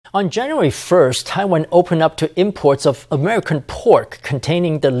On January 1st, Taiwan opened up to imports of American pork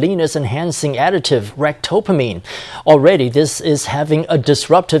containing the leanness-enhancing additive ractopamine. Already, this is having a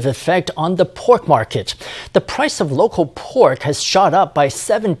disruptive effect on the pork market. The price of local pork has shot up by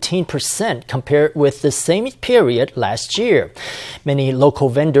 17% compared with the same period last year. Many local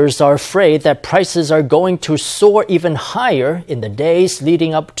vendors are afraid that prices are going to soar even higher in the days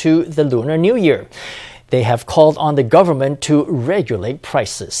leading up to the Lunar New Year. They have called on the government to regulate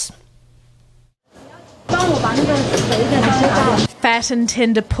prices. Fat and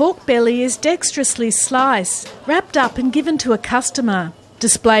tender pork belly is dexterously sliced, wrapped up and given to a customer.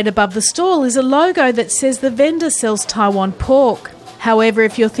 Displayed above the stall is a logo that says the vendor sells Taiwan pork. However,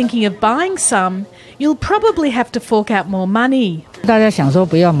 if you're thinking of buying some, you'll probably have to fork out more money.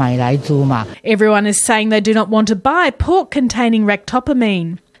 Everyone is saying they do not want to buy pork containing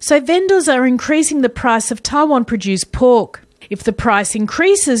ractopamine. So vendors are increasing the price of Taiwan-produced pork. If the price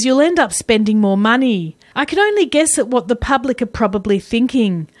increases, you'll end up spending more money. I can only guess at what the public are probably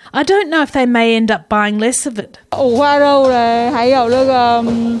thinking. I don't know if they may end up buying less of it.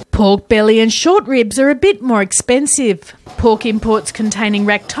 Pork belly and short ribs are a bit more expensive. Pork imports containing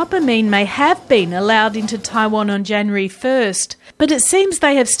ractopamine may have been allowed into Taiwan on January 1st, but it seems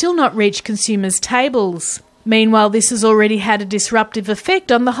they have still not reached consumers' tables. Meanwhile, this has already had a disruptive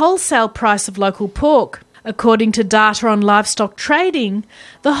effect on the wholesale price of local pork. According to data on livestock trading,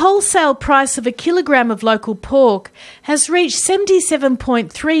 the wholesale price of a kilogram of local pork has reached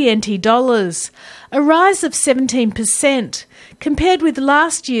 77.3 NT dollars, a rise of 17%, compared with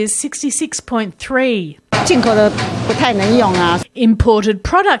last year's 66.3. Imported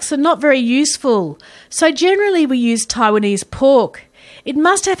products are not very useful, so generally we use Taiwanese pork. It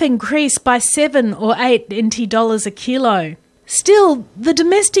must have increased by 7 or 8 NT dollars a kilo. Still, the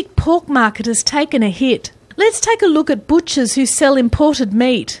domestic pork market has taken a hit. Let's take a look at butchers who sell imported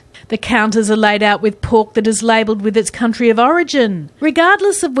meat. The counters are laid out with pork that is labelled with its country of origin,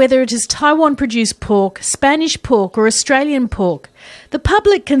 regardless of whether it is Taiwan-produced pork, Spanish pork or Australian pork. The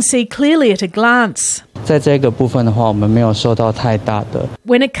public can see clearly at a glance.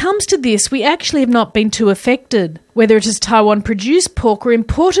 When it comes to this, we actually have not been too affected. Whether it is Taiwan-produced pork or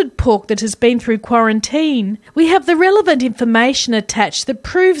imported pork that has been through quarantine, we have the relevant information attached that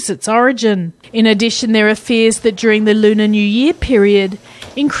proves its origin. In addition, there are fears that during the Lunar New Year period,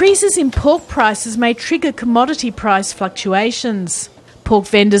 increases in pork prices may trigger commodity price fluctuations. Pork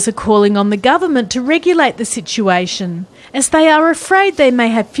vendors are calling on the government to regulate the situation, as they are afraid they may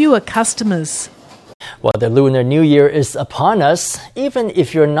have fewer customers. Well, the Lunar New Year is upon us. Even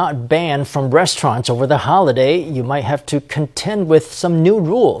if you're not banned from restaurants over the holiday, you might have to contend with some new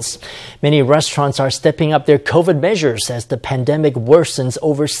rules. Many restaurants are stepping up their COVID measures as the pandemic worsens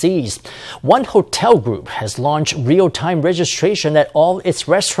overseas. One hotel group has launched real-time registration at all its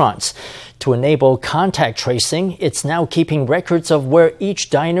restaurants. To enable contact tracing, it's now keeping records of where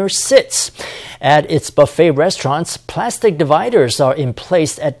each diner sits. At its buffet restaurants, plastic dividers are in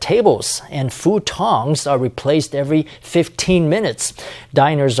place at tables, and food tongs are replaced every 15 minutes.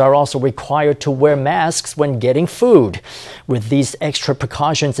 Diners are also required to wear masks when getting food. With these extra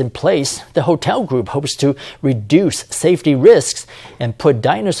precautions in place, the hotel group hopes to reduce safety risks and put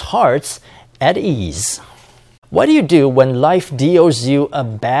diners' hearts at ease. What do you do when life deals you a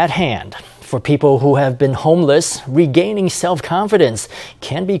bad hand? For people who have been homeless, regaining self-confidence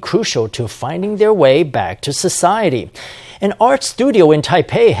can be crucial to finding their way back to society. An art studio in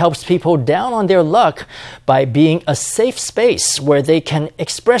Taipei helps people down on their luck by being a safe space where they can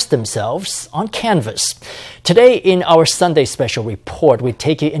express themselves on canvas. Today, in our Sunday Special report, we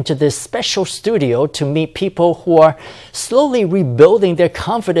take you into this special studio to meet people who are slowly rebuilding their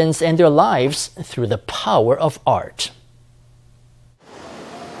confidence and their lives through the power of art.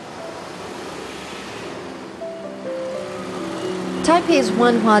 Taipei's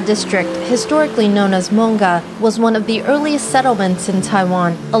Wanhua district, historically known as Mongga, was one of the earliest settlements in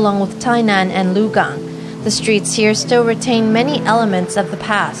Taiwan, along with Tainan and Lugang. The streets here still retain many elements of the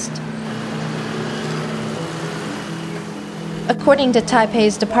past. According to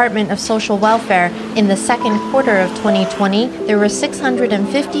Taipei's Department of Social Welfare, in the second quarter of 2020, there were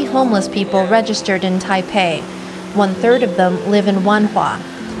 650 homeless people registered in Taipei. 1/3 of them live in Wanhua.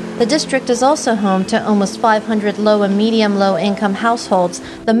 The district is also home to almost 500 low and medium-low income households,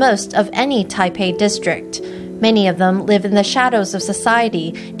 the most of any Taipei district. Many of them live in the shadows of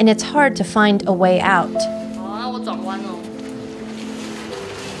society, and it's hard to find a way out.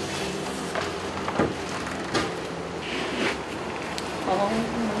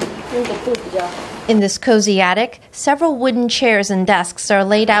 In this cozy attic, several wooden chairs and desks are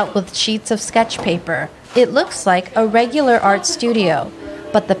laid out with sheets of sketch paper. It looks like a regular art studio.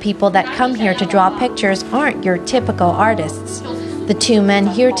 But the people that come here to draw pictures aren't your typical artists. The two men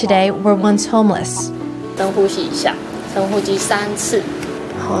here today were once homeless. 深呼吸一下，深呼吸3次。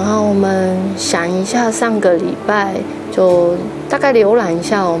好，那我们想一下，上个礼拜就大概浏览一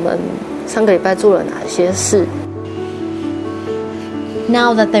下我们上个礼拜做了哪些事。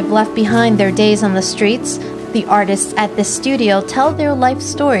Now that they've left behind their days on the streets, the artists at this studio tell their life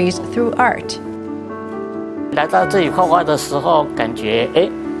stories through art. 来到这里画画的时候，感觉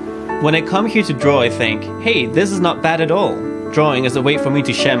When I come here to draw, I think, hey, this is not bad at all. Drawing is a way for me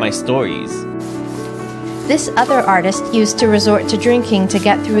to share my stories. This other artist used to resort to drinking to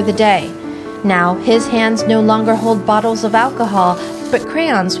get through the day. Now, his hands no longer hold bottles of alcohol, but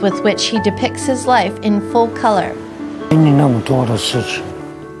crayons with which he depicts his life in full color.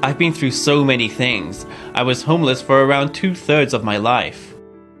 I've been through so many things. I was homeless for around 2/3 of my life.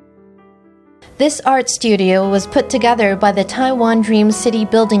 This art studio was put together by the Taiwan Dream City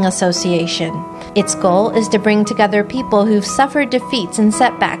Building Association. Its goal is to bring together people who've suffered defeats and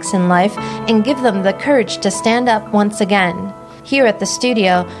setbacks in life and give them the courage to stand up once again. Here at the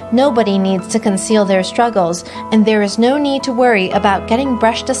studio, nobody needs to conceal their struggles, and there is no need to worry about getting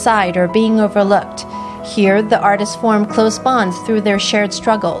brushed aside or being overlooked. Here, the artists form close bonds through their shared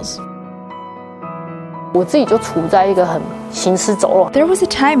struggles. 我自己就处在一个很行尸走肉。 There was a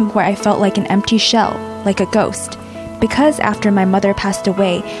time where I felt like an empty shell, like a ghost. Because after my mother passed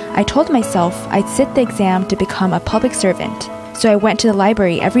away, I told myself I'd sit the exam to become a public servant. So I went to the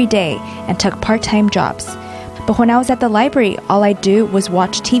library every day and took part-time jobs. But when I was at the library, all I'd do was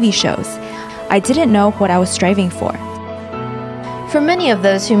watch TV shows. I didn't know what I was striving for. For many of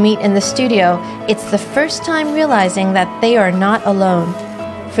those who meet in the studio, it's the first time realizing that they are not alone.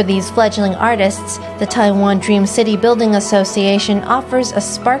 For these fledgling artists, the Taiwan Dream City Building Association offers a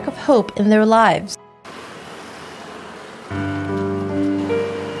spark of hope in their lives.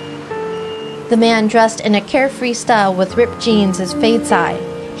 The man dressed in a carefree style with ripped jeans is Fei Tsai.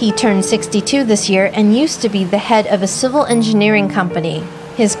 He turned 62 this year and used to be the head of a civil engineering company.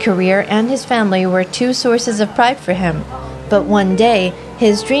 His career and his family were two sources of pride for him. But one day,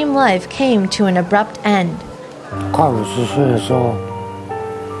 his dream life came to an abrupt end.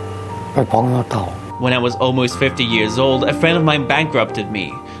 When I was almost 50 years old, a friend of mine bankrupted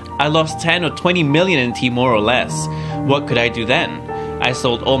me. I lost 10 or 20 million NT more or less. What could I do then? I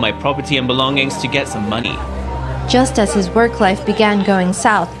sold all my property and belongings to get some money. Just as his work life began going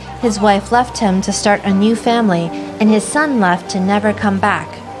south, his wife left him to start a new family, and his son left to never come back.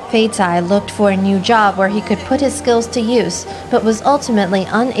 Fei Tsai looked for a new job where he could put his skills to use, but was ultimately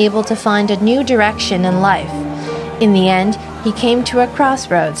unable to find a new direction in life. In the end, he came to a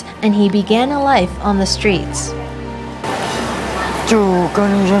crossroads, and he began a life on the streets. 就跟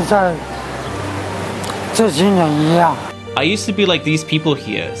现在这些人一样。 I used to be like these people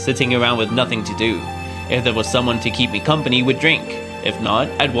here, sitting around with nothing to do. If there was someone to keep me company, would drink. If not,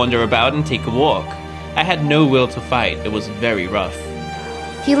 I'd wander about and take a walk. I had no will to fight. It was very rough.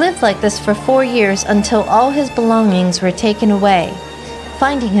 He lived like this for 4 years until all his belongings were taken away.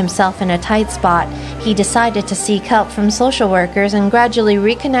 Finding himself in a tight spot, he decided to seek help from social workers and gradually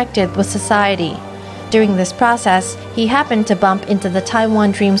reconnected with society. During this process, he happened to bump into the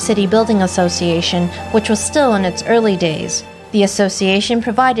Taiwan Dream City Building Association, which was still in its early days. The association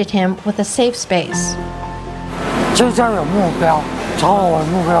provided him with a safe space. 现在有目标，朝我的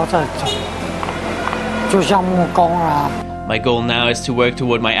目标在走，就像木工啊。 My goal now is to work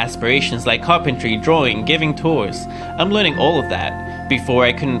toward my aspirations like carpentry, drawing, giving tours. I'm learning all of that. Before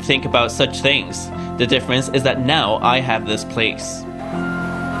I couldn't think about such things. The difference is that now I have this place.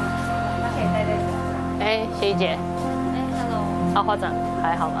 谢姐，Hello，花长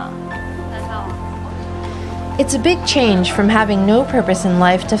还好吗？还好。 It's a big change from having no purpose in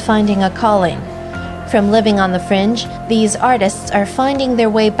life to finding a calling. From living on the fringe, these artists are finding their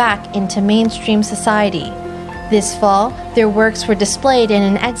way back into mainstream society. This fall, their works were displayed in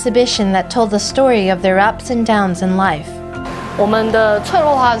an exhibition that told the story of their ups and downs in life. 我们的脆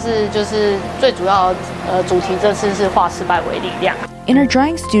弱画是就是最主要主题，这次是化失败为力量。 In our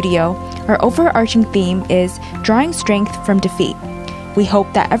drawing studio, our overarching theme is drawing strength from defeat. We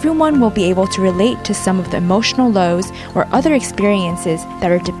hope that everyone will be able to relate to some of the emotional lows or other experiences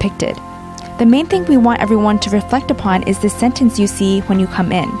that are depicted. The main thing we want everyone to reflect upon is the sentence you see when you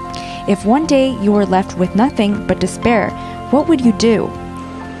come in. If one day you were left with nothing but despair, what would you do?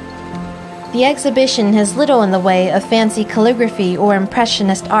 The exhibition has little in the way of fancy calligraphy or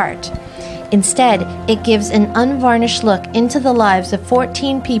impressionist art. Instead, it gives an unvarnished look into the lives of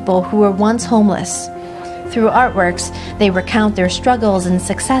 14 people who were once homeless. Through artworks, they recount their struggles and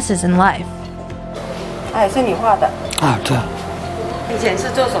successes in life. 啊，对。以前是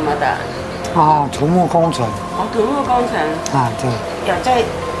做什么的？土木工程。土木工程。对。有再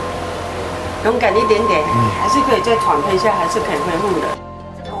勇敢一点点，还是可以再闯一下，还是可以恢复的。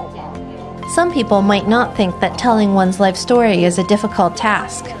Some people might not think that telling one's life story is a difficult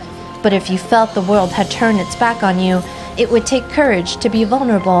task. But if you felt the world had turned its back on you, it would take courage to be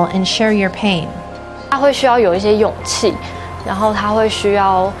vulnerable and share your pain. 他会需要有一些勇气，然后他会需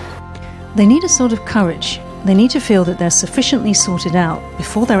要 They need a sort of courage. They need to feel that they're sufficiently sorted out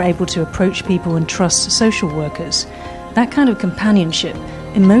before they're able to approach people and trust social workers. That kind of companionship,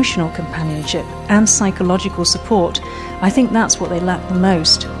 emotional companionship, and psychological support, I think that's what they lack the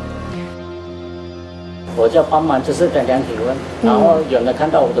most. 我就帮忙就是量量体温，然后有人看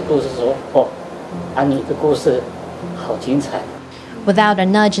到我的故事说：“你的故事好精彩。” Without a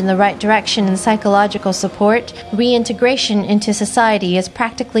nudge in the right direction and psychological support, reintegration into society is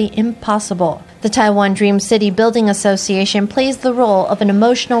practically impossible. The Taiwan Dream City Building Association plays the role of an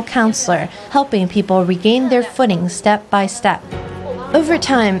emotional counselor, helping people regain their footing step by step. Over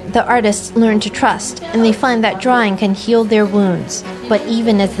time, the artists learn to trust, and they find that drawing can heal their wounds. But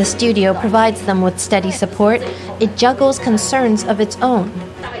even as the studio provides them with steady support, it juggles concerns of its own.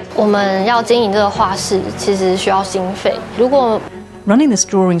 我们要经营这个画室，其实需要经费。如果 Running this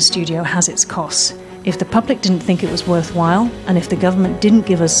drawing studio has its costs. If the public didn't think it was worthwhile, and if the government didn't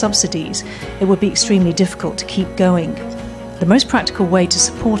give us subsidies, it would be extremely difficult to keep going. The most practical way to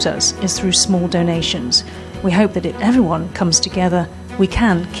support us is through small donations. We hope that if everyone comes together, we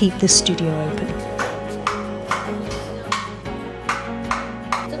can keep this studio open.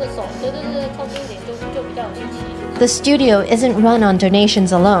 The studio isn't run on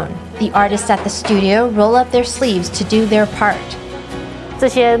donations alone. The artists at the studio roll up their sleeves to do their part. 这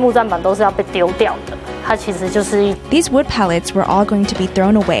些木栈板都是要被丢掉的，它其实就是 These wood pallets were all going to be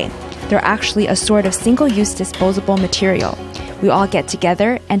thrown away. They're actually a sort of single-use disposable material. We all get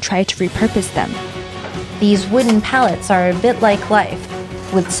together and try to repurpose them. These wooden pallets are a bit like life.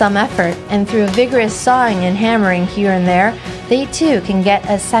 With some effort and through vigorous sawing and hammering here and there, they too can get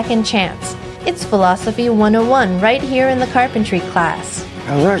a second chance. It's Philosophy 101 right here in the carpentry class.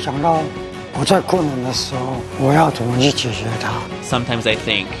 Sometimes I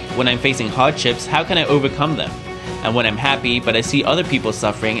think, when I'm facing hardships, how can I overcome them? And when I'm happy but I see other people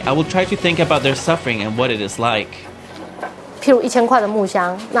suffering, I will try to think about their suffering and what it is like. 譬如1000块的木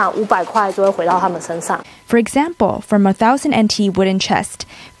箱，那500块就会回到他们身上。 For example, from 1,000 NT wooden chest,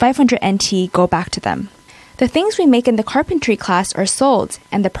 500 NT go back to them. The things we make in the carpentry class are sold,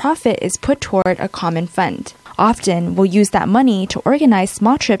 and the profit is put toward a common fund. Often, we'll use that money to organize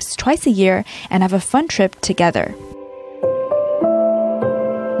small trips twice a year and have a fun trip together.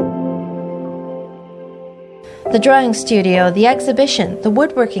 The drawing studio, the exhibition, the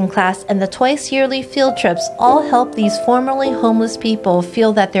woodworking class, and the twice-yearly field trips all help these formerly homeless people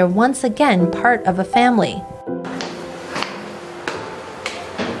feel that they're once again part of a family.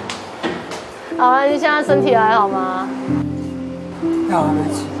 好啊，你现在身体还好吗？药还没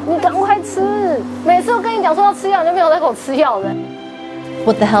吃。你赶快吃！每次我跟你讲说要吃药，你就没有再给我吃药的。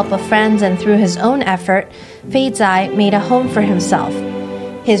 With the help of friends and through his own effort, Fei Zai made a home for himself.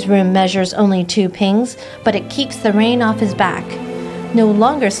 His room measures only 2 pings, but it keeps the rain off his back. No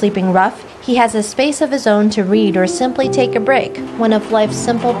longer sleeping rough, he has a space of his own to read or simply take a break, one of life's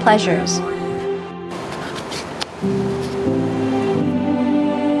simple pleasures.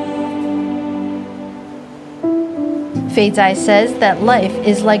 Fei Zai says that life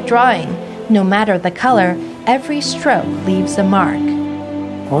is like drawing. No matter the color, every stroke leaves a mark.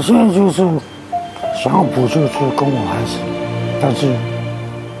 我现在就是想要补救，就是跟我孩子，但是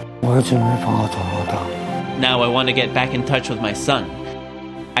我一直没办法找到他。 Now I want to get back in touch with my son.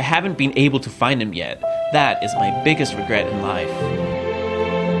 I haven't been able to find him yet. That is my biggest regret in life.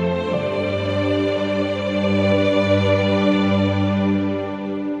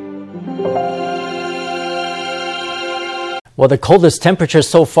 Well, the coldest temperature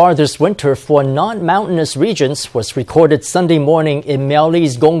so far this winter for non-mountainous regions was recorded Sunday morning in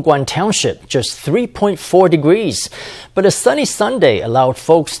Miaoli's Gongguan Township, just 3.4 degrees. But a sunny Sunday allowed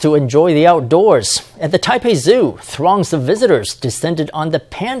folks to enjoy the outdoors. At the Taipei Zoo, throngs of visitors descended on the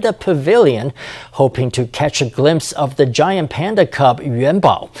Panda Pavilion, hoping to catch a glimpse of the giant panda cub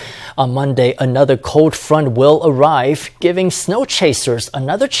Yuanbao. On Monday, another cold front will arrive, giving snow chasers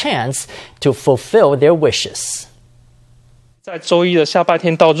another chance to fulfill their wishes. 在周一的下半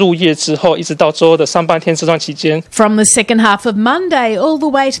天到入夜之后，一直到周二的上半天这段期间 From the second half of Monday all the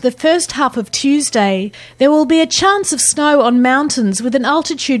way to the first half of Tuesday, there will be a chance of snow on mountains with an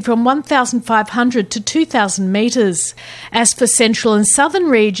altitude from 1,500 to 2,000 metres. As for central and southern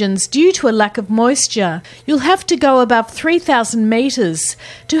regions, due to a lack of moisture, you'll have to go above 3,000 metres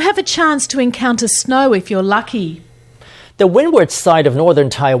to have a chance to encounter snow if you're lucky. The windward side of northern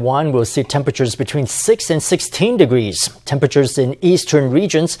Taiwan will see temperatures between 6 and 16 degrees. Temperatures in eastern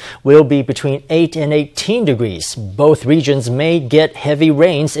regions will be between 8 and 18 degrees. Both regions may get heavy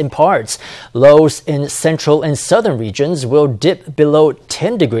rains in parts. Lows in central and southern regions will dip below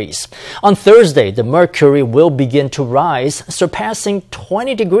 10 degrees. On Thursday, the mercury will begin to rise, surpassing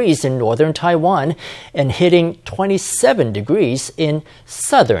 20 degrees in northern Taiwan and hitting 27 degrees in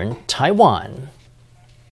southern Taiwan.